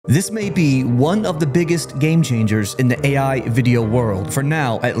This may be one of the biggest game changers in the AI video world, for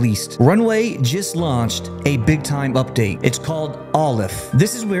now at least. Runway just launched a big time update. It's called Aleph.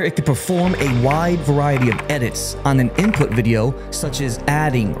 This is where it can perform a wide variety of edits on an input video, such as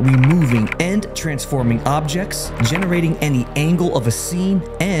adding, removing, and transforming objects, generating any angle of a scene,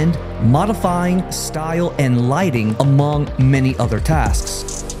 and modifying style and lighting, among many other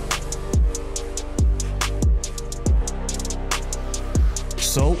tasks.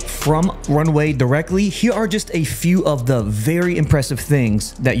 So, from Runway directly, here are just a few of the very impressive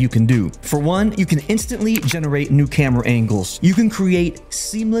things that you can do. For one, you can instantly generate new camera angles. You can create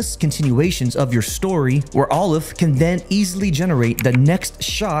seamless continuations of your story, where Aleph can then easily generate the next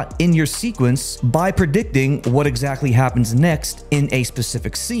shot in your sequence by predicting what exactly happens next in a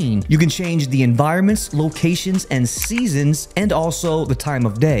specific scene. You can change the environments, locations, and seasons, and also the time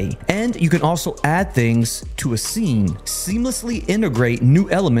of day. And you can also add things to a scene. Seamlessly integrate new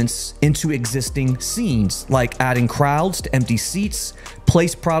elements into existing scenes, like adding crowds to empty seats,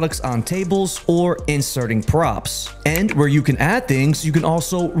 place products on tables, or inserting props. And where you can add things, you can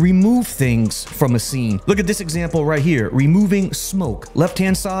also remove things from a scene. Look at this example right here, removing smoke.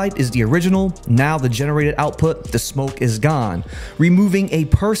 Left-hand side is the original. Now the generated output, the smoke is gone. Removing a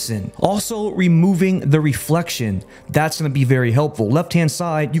person, also removing the reflection. That's going to be very helpful. Left-hand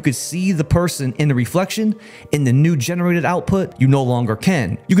side, you could see the person in the reflection. In the new generated output, you no longer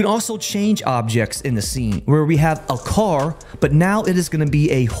can. You can also change objects in the scene, where we have a car, but now it is going to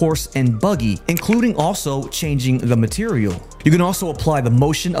be a horse and buggy, including also changing the material. You can also apply the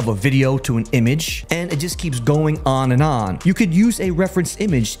motion of a video to an image, and it just keeps going on and on. You could use a reference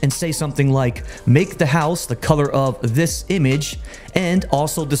image and say something like, make the house the color of this image, and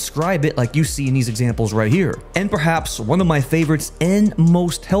also describe it like you see in these examples right here. And perhaps one of my favorites and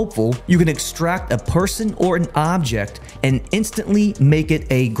most helpful, you can extract a person or an object and instantly make it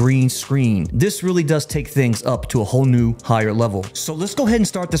a green screen. This really does take things up to a whole new higher level. So let's go ahead and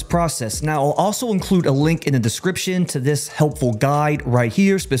start this process. Now, I'll also include a link in the description to this helpful guide right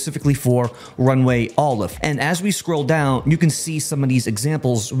here, specifically for Runway Aleph. And as we scroll down, you can see some of these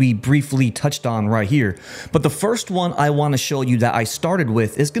examples we briefly touched on right here. But the first one I want to show you that I started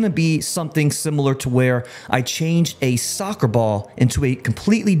with is going to be something similar to where I changed a soccer ball into a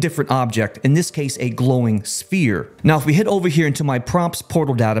completely different object, in this case a glowing sphere. Now, if we head over here into my prompts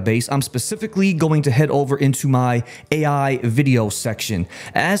portal database, I'm specifically going to head over into my AI video section.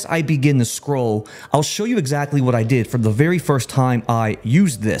 As I begin to scroll, I'll show you exactly what I did for the very first time I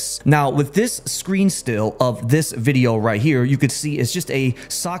used this. Now, with this screen still of this video right here, you could see it's just a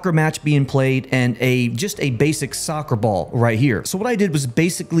soccer match being played and just a basic soccer ball right here. So what I did was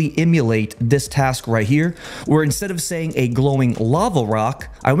basically emulate this task right here, where instead of saying a glowing lava rock,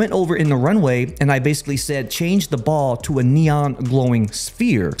 I went over in the Runway and I basically said change the ball to a neon glowing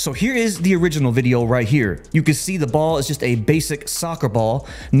sphere. So here is the original video right here. You can see the ball is just a basic soccer ball.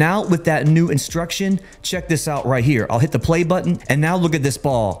 Now with that new instruction, check this out right here. I'll hit the play button and now look at this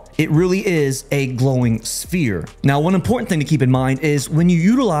ball. It really is a glowing sphere. Now, one important thing to keep in mind is when you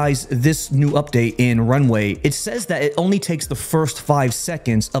utilize this new update in Runway, it says that it only takes the first 5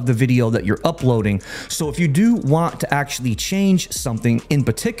 seconds of the video that you're uploading. So if you do want to actually change something in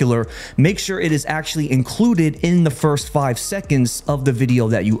particular, make sure it is actually included in the first 5 seconds of the video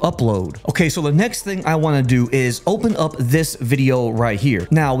that you upload. Okay, so the next thing I want to do is open up this video right here.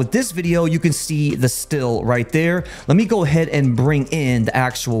 Now, with this video, you can see the still right there. Let me go ahead and bring in the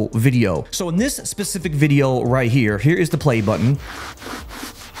actual video. So in this specific video right here, here is the play button.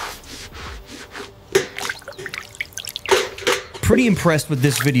 Pretty impressed with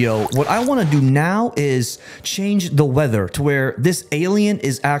this video. What I want to do now is change the weather to where this alien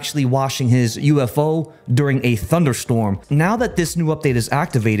is actually washing his UFO during a thunderstorm. Now that this new update is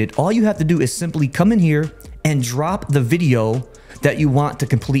activated, all you have to do is simply come in here and drop the video that you want to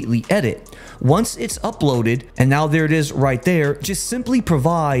completely edit. Once it's uploaded, and now there it is right there, just simply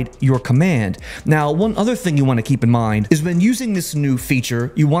provide your command. Now, one other thing you want to keep in mind is when using this new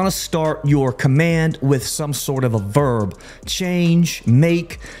feature, you want to start your command with some sort of a verb. Change,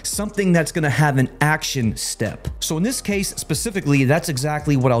 make, something that's going to have an action step. So in this case specifically, that's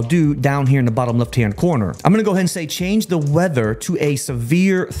exactly what I'll do down here in the bottom left-hand corner. I'm going to go ahead and say change the weather to a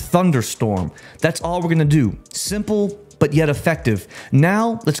severe thunderstorm. That's all we're going to do. Simple, but yet effective.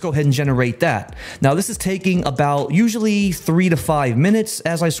 Now, let's go ahead and generate that. Now, this is taking about usually 3 to 5 minutes.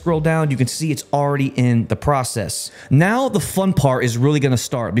 As I scroll down, you can see it's already in the process. Now, the fun part is really going to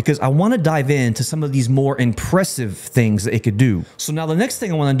start because I want to dive into some of these more impressive things that it could do. So now the next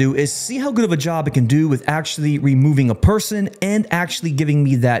thing I want to do is see how good of a job it can do with actually removing a person and actually giving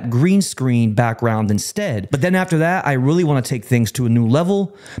me that green screen background instead. But then after that, I really want to take things to a new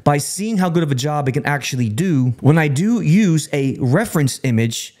level by seeing how good of a job it can actually do when I do use a reference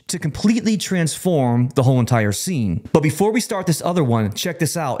image to completely transform the whole entire scene. But before we start this other one, check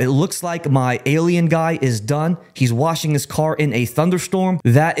this out. It looks like my alien guy is done. He's washing his car in a thunderstorm.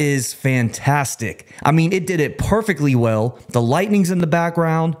 That is fantastic. I mean, it did it perfectly well. The lightning's in the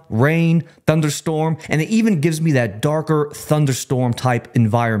background, rain, thunderstorm, and it even gives me that darker thunderstorm type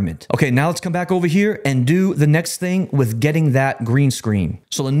environment. Okay, now let's come back over here and do the next thing with getting that green screen.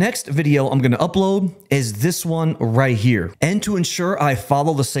 So the next video I'm going to upload is this one right here. And to ensure I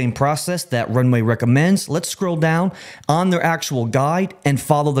follow the same process that Runway recommends, let's scroll down on their actual guide and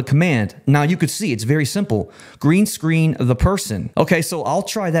follow the command. Now you could see it's very simple. Green screen the person. Okay, so I'll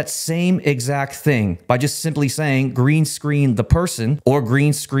try that same exact thing by just simply saying green screen the person or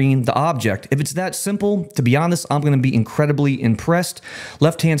green screen the object. If it's that simple, to be honest, I'm going to be incredibly impressed.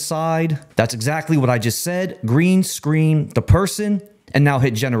 Left-hand side, that's exactly what I just said. Green screen the person. And now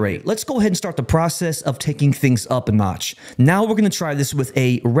hit generate. Let's go ahead and start the process of taking things up a notch. Now we're going to try this with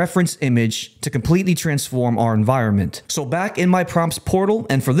a reference image to completely transform our environment. So back in my prompts portal,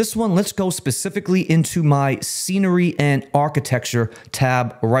 and for this one, let's go specifically into my scenery and architecture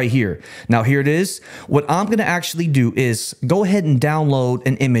tab right here. Now here it is. What I'm going to actually do is go ahead and download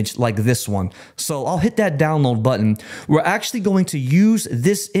an image like this one. So I'll hit that download button. We're actually going to use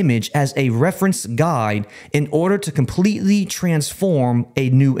this image as a reference guide in order to completely transform a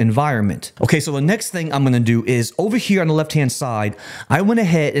new environment. Okay, so the next thing I'm going to do is over here on the left-hand side, I went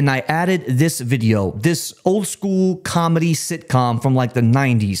ahead and I added this video, this old school comedy sitcom from like the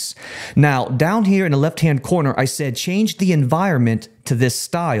 90s. Now, down here in the left-hand corner, I said change the environment to this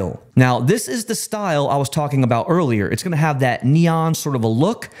style. Now, this is the style I was talking about earlier. It's going to have that neon sort of a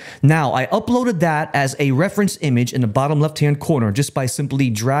look. Now, I uploaded that as a reference image in the bottom left-hand corner just by simply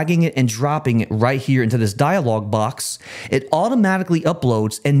dragging it and dropping it right here into this dialog box. It automatically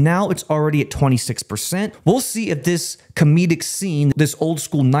uploads, and now it's already at 26%. We'll see if this comedic scene, this old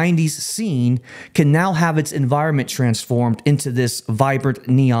school 90s scene, can now have its environment transformed into this vibrant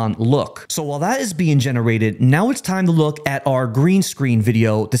neon look. So while that is being generated, now it's time to look at our green screen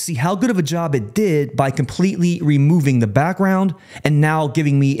video to see how good of a job it did by completely removing the background and now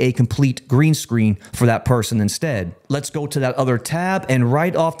giving me a complete green screen for that person instead. Let's go to that other tab, and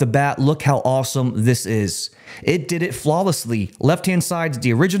right off the bat, look how awesome this is. It did it flawlessly. Left-hand side's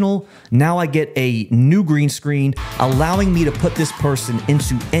the original. Now I get a new green screen, allowing me to put this person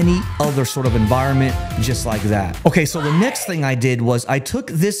into any other sort of environment just like that. Okay, so the next thing I did was I took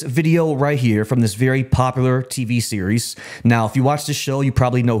this video right here from this very popular TV series. Now, if you watch the show, you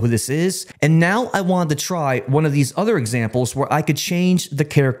probably know who this is. And now I wanted to try one of these other examples where I could change the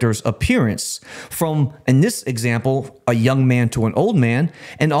character's appearance from, in this example, a young man to an old man.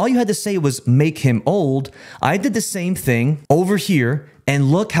 And all you had to say was make him old. I did the same thing over here,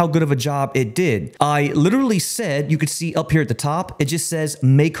 and look how good of a job it did. I literally said, you could see up here at the top, it just says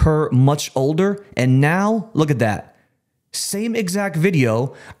make her much older. And now look at that. Same exact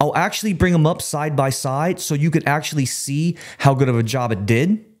video. I'll actually bring them up side by side so you could actually see how good of a job it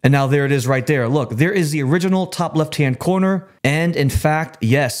did. And now there it is right there. Look, there is the original top left-hand corner. And in fact,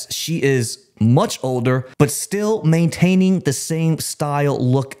 yes, she is much older, but still maintaining the same style,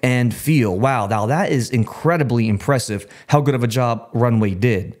 look, and feel. Wow, now that is incredibly impressive how good of a job Runway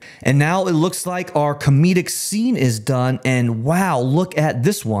did. And now it looks like our comedic scene is done, and wow, look at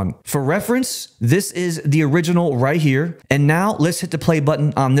this one. For reference, this is the original right here, and now let's hit the play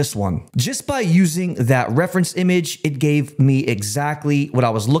button on this one. Just by using that reference image, it gave me exactly what I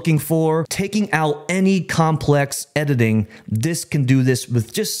was looking for. Taking out any complex editing, this can do this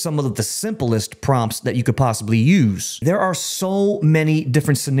with just some of the simplest prompts that you could possibly use. There are so many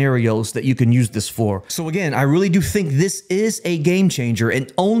different scenarios that you can use this for. So again, I really do think this is a game changer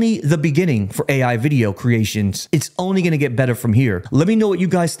and only the beginning for AI video creations. It's only going to get better from here. Let me know what you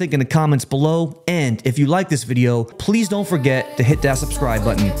guys think in the comments below. And if you like this video, please don't forget to hit that subscribe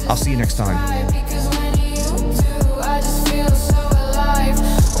button. I'll see you next time.